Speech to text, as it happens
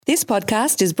This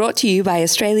podcast is brought to you by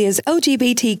Australia's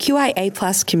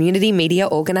LGBTQIA+ community media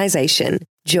organisation,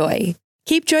 Joy.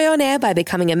 Keep Joy on air by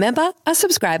becoming a member, a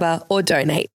subscriber, or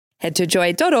donate. Head to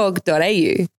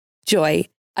joy.org.au. Joy,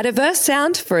 a diverse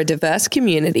sound for a diverse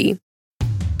community.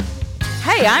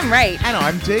 Hey, I'm Rach. And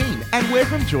I'm Dean, and we're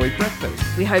from Joy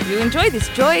Breakfast. We hope you enjoy this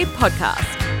Joy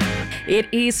podcast. It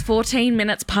is 14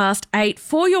 minutes past 8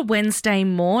 for your Wednesday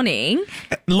morning.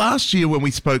 Last year when we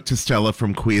spoke to Stella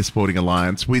from Queer Sporting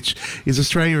Alliance, which is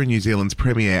Australia and New Zealand's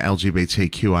premier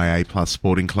LGBTQIA+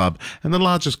 sporting club and the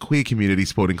largest queer community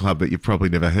sporting club that you've probably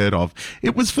never heard of,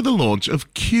 it was for the launch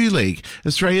of QLeague,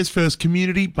 Australia's first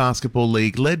community basketball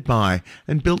league led by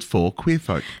and built for queer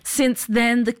folk. Since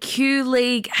then, the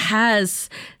QLeague has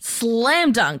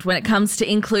slam dunked when it comes to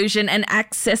inclusion and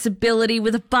accessibility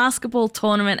with a basketball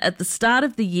tournament at the start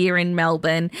of the year in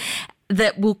Melbourne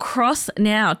that will cross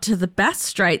now to the Bass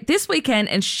Strait this weekend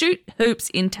and shoot hoops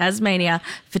in Tasmania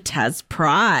for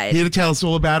TasPride. Here to tell us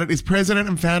all about it is president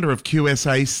and founder of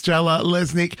QSA, Stella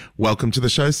Lesnick. Welcome to the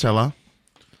show, Stella.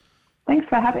 Thanks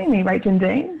for having me, Rach and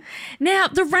Dean. Now,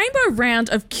 the Rainbow Round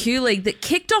of QLeague that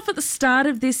kicked off at the start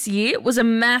of this year was a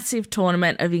massive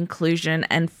tournament of inclusion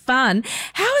and fun.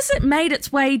 How has it made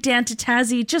its way down to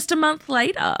Tassie just a month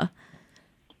later?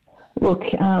 Look,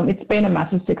 it's been a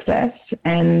massive success,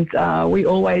 and we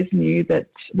always knew that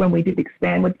when we did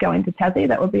expand, we'd go into Tassie.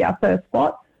 That would be our first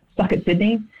spot, stuck at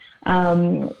Sydney.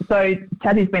 So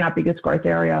Tassie's been our biggest growth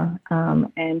area,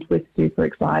 and we're super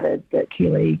excited that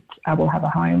QLeague will have a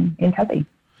home in Tassie.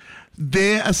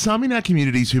 There are some in our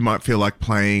communities who might feel like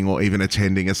playing or even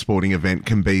attending a sporting event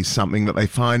can be something that they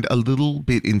find a little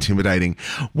bit intimidating.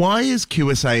 Why is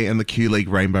QSA and the QLeague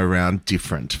Rainbow Round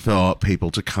different for people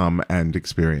to come and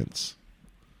experience?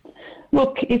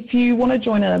 Look, if you want to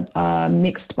join a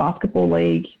mixed basketball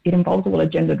league, it involves a lot of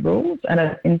gendered rules, and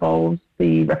it involves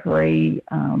the referee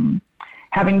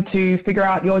having to figure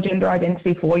out your gender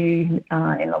identity for you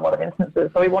in a lot of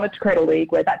instances. So we wanted to create a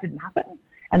league where that didn't happen,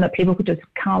 and that people could just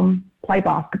come, play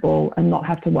basketball and not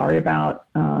have to worry about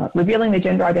revealing their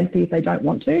gender identity if they don't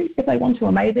want to. If they want to,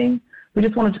 amazing. We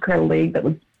just wanted to create a league that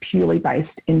was purely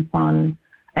based in fun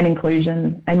and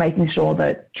inclusion and making sure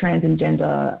that trans and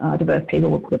gender diverse people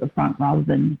were put at the front rather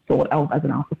than thought of as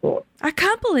an afterthought. I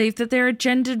can't believe that there are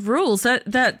gendered rules.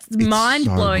 That's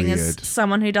mind-blowing so as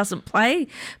someone who doesn't play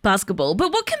basketball.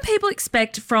 But what can people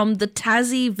expect from the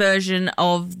Tassie version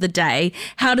of the day?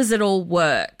 How does it all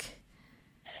work?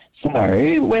 So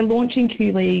we're launching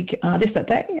QLeague this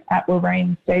Saturday at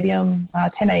Lorraine Stadium,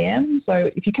 10 a.m.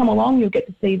 So if you come along, you'll get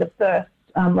to see the first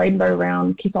Rainbow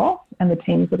Round kick off and the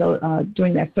teams that are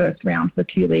doing their first round for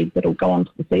QLeague that will go on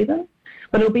to the season.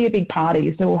 But it'll be a big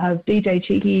party. So we'll have DJ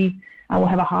Cheeky, we'll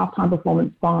have a halftime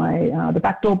performance by the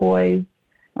Backdoor Boys.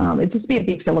 It'll just be a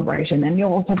big celebration, and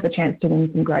you'll also have the chance to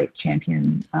win some great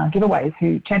champion giveaways.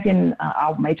 Champion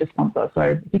our major sponsor. So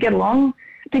if you get along,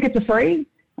 tickets are free.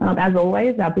 As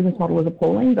always, our business model is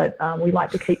appalling, but we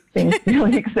like to keep things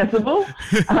really accessible.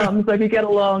 So if you get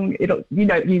along, you know,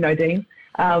 Dean.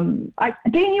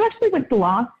 Dean, you actually went to the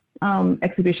last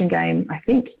exhibition game, I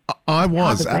think. I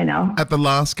was. At the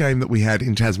last game that we had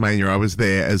in Tasmania, I was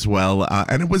there as well,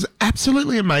 and it was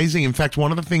absolutely amazing. In fact,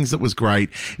 one of the things that was great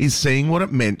is seeing what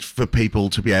it meant for people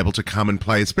to be able to come and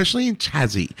play, especially in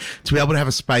Tassie, to be able to have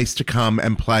a space to come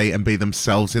and play and be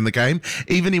themselves in the game.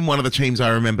 Even in one of the teams, I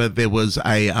remember there was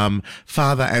a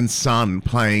father and son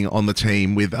playing on the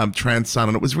team with trans son,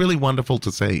 and it was really wonderful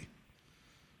to see.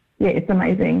 Yeah, it's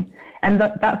amazing. And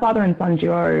that father and son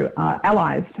duo are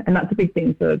allies, and that's a big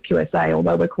thing for QSA.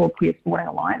 Although we're called Queer Sporting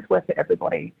Alliance, we're for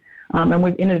everybody. And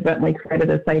we've inadvertently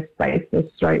created a safe space for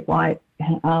straight, white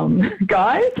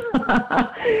guys.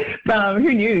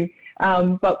 Who knew?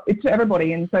 But it's for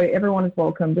everybody, and so everyone is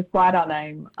welcome. Just write our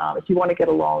name. If you want to get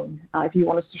along, if you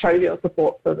want us to show your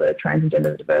support for the trans and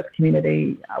gender diverse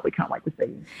community, we can't wait to see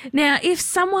you. Now, if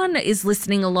someone is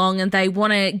listening along and they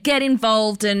want to get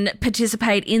involved and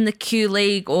participate in the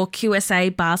QLeague or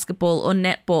QSA basketball or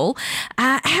netball,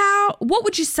 what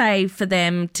would you say for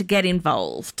them to get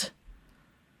involved?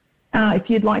 If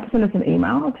you'd like to send us an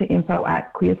email to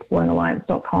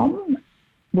info@queersportingalliance.com,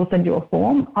 we'll send you a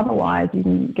form. Otherwise, you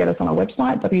can get us on our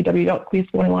website,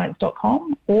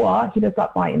 www.queersportingalliance.com, or hit us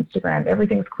up by Instagram.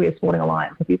 Everything's Queer Sporting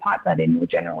Alliance. If you type that in, you'll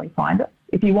generally find us.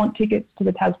 If you want tickets to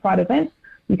the TasPride event,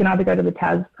 you can either go to the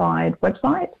TasPride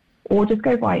website or just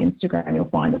go via Instagram. You'll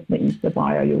find us in the Insta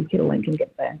bio. You'll hit a link and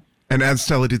get there. And as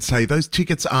Stella did say, those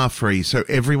tickets are free, so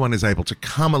everyone is able to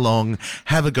come along,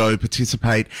 have a go,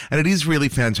 participate, and it is really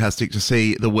fantastic to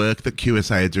see the work that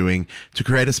QSA are doing to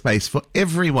create a space for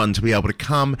everyone to be able to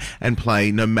come and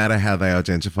play no matter how they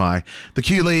identify. The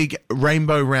QLeague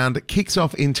Rainbow Round kicks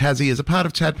off in Tassie as a part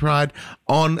of TasPride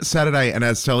on Saturday, and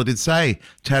as Stella did say,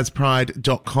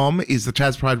 TasPride.com is the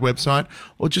TasPride website,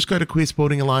 or just go to Queer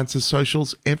Sporting Alliance's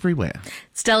socials everywhere.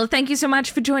 Stella, thank you so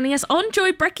much for joining us on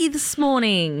Joy Brekkie this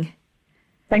morning.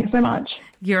 Thanks so much.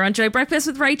 You're on Joy Breakfast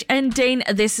with Rach and Dean.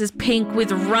 This is Pink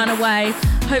with Runaway.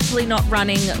 Hopefully not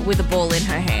running with a ball in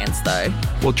her hands, though.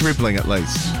 Well, dribbling at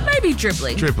least. Maybe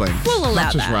dribbling. We'll allow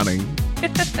not just that. running.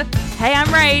 Hey, I'm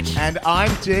Rach. And I'm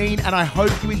Dean, and I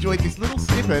hope you enjoyed this little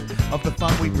snippet of the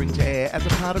fun we bring to air as a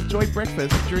part of Joy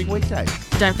Breakfast during weekdays.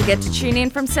 Don't forget to tune in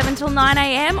from 7 till 9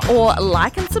 a.m. or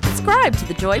like and subscribe to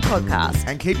the Joy podcast.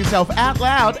 And keep yourself out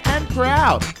loud and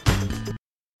proud.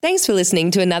 Thanks for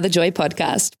listening to another Joy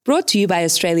podcast, brought to you by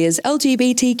Australia's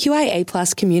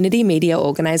LGBTQIA+ community media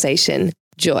organisation,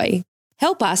 Joy.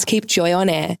 Help us keep Joy on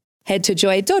air. Head to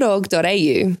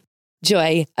joy.org.au.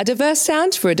 Joy, a diverse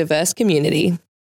sound for a diverse community.